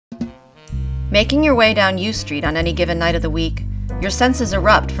Making your way down U Street on any given night of the week, your senses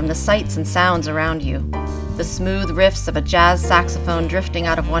erupt from the sights and sounds around you. The smooth riffs of a jazz saxophone drifting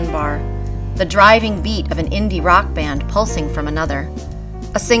out of one bar, the driving beat of an indie rock band pulsing from another,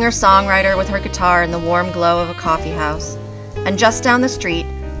 a singer-songwriter with her guitar in the warm glow of a coffee house, and just down the street,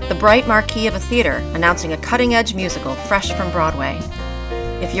 the bright marquee of a theater announcing a cutting-edge musical fresh from Broadway.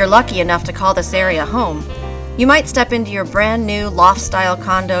 If you're lucky enough to call this area home, you might step into your brand new loft-style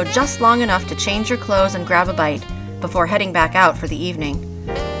condo just long enough to change your clothes and grab a bite before heading back out for the evening.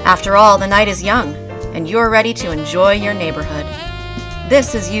 After all, the night is young, and you're ready to enjoy your neighborhood.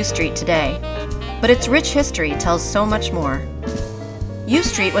 This is U Street today, but its rich history tells so much more. U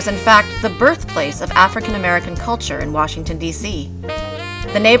Street was in fact the birthplace of African American culture in Washington, D.C.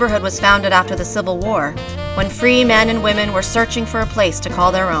 The neighborhood was founded after the Civil War, when free men and women were searching for a place to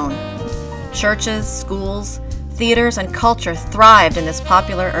call their own. Churches, schools, theaters, and culture thrived in this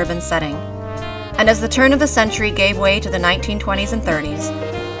popular urban setting. And as the turn of the century gave way to the 1920s and 30s,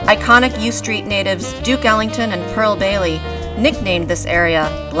 iconic U Street natives Duke Ellington and Pearl Bailey nicknamed this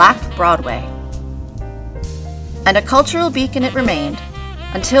area Black Broadway. And a cultural beacon it remained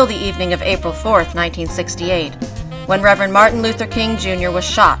until the evening of April 4th, 1968, when Reverend Martin Luther King Jr. was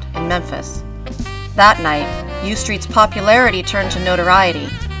shot in Memphis. That night, U Street's popularity turned to notoriety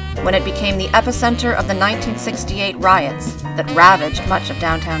when it became the epicenter of the 1968 riots that ravaged much of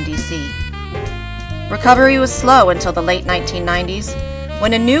downtown D.C. Recovery was slow until the late 1990s,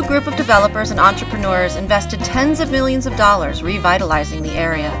 when a new group of developers and entrepreneurs invested tens of millions of dollars revitalizing the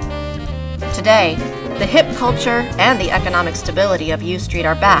area. Today, the hip culture and the economic stability of U Street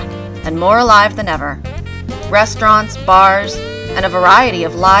are back and more alive than ever. Restaurants, bars, and a variety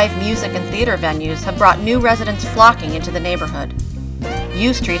of live music and theater venues have brought new residents flocking into the neighborhood.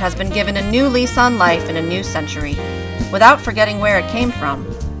 U Street has been given a new lease on life in a new century, without forgetting where it came from,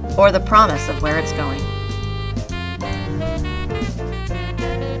 or the promise of where it's going.